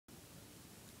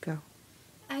Go.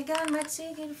 I got my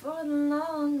ticket for the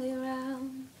long way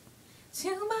round, 2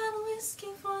 bottle whiskey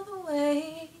for the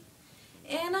way,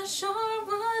 and I sure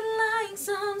would like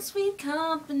some sweet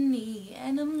company,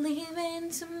 and I'm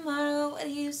leaving tomorrow. What do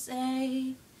you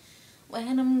say?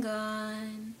 When I'm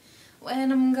gone,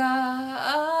 when I'm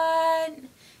gone,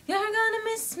 you're gonna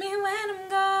miss me when I'm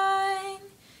gone.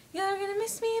 You're gonna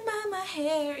miss me by my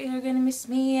hair, you're gonna miss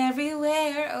me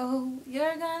everywhere. Oh,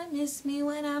 you're gonna miss me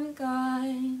when I'm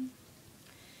gone.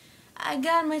 I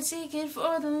got my ticket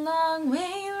for the long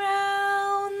way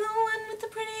round, the one with the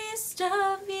prettiest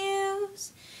of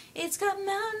views. It's got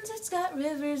mountains, it's got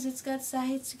rivers, it's got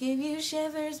sights to give you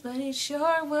shivers, but it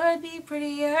sure would be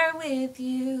prettier with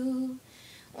you.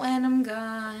 When I'm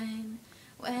gone,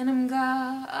 when I'm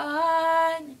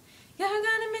gone, you're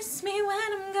gonna miss me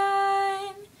when I'm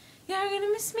gone. You're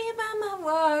gonna miss me by my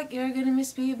walk, you're gonna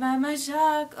miss me by my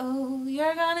talk. Oh,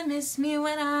 you're gonna miss me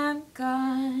when I'm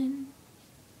gone.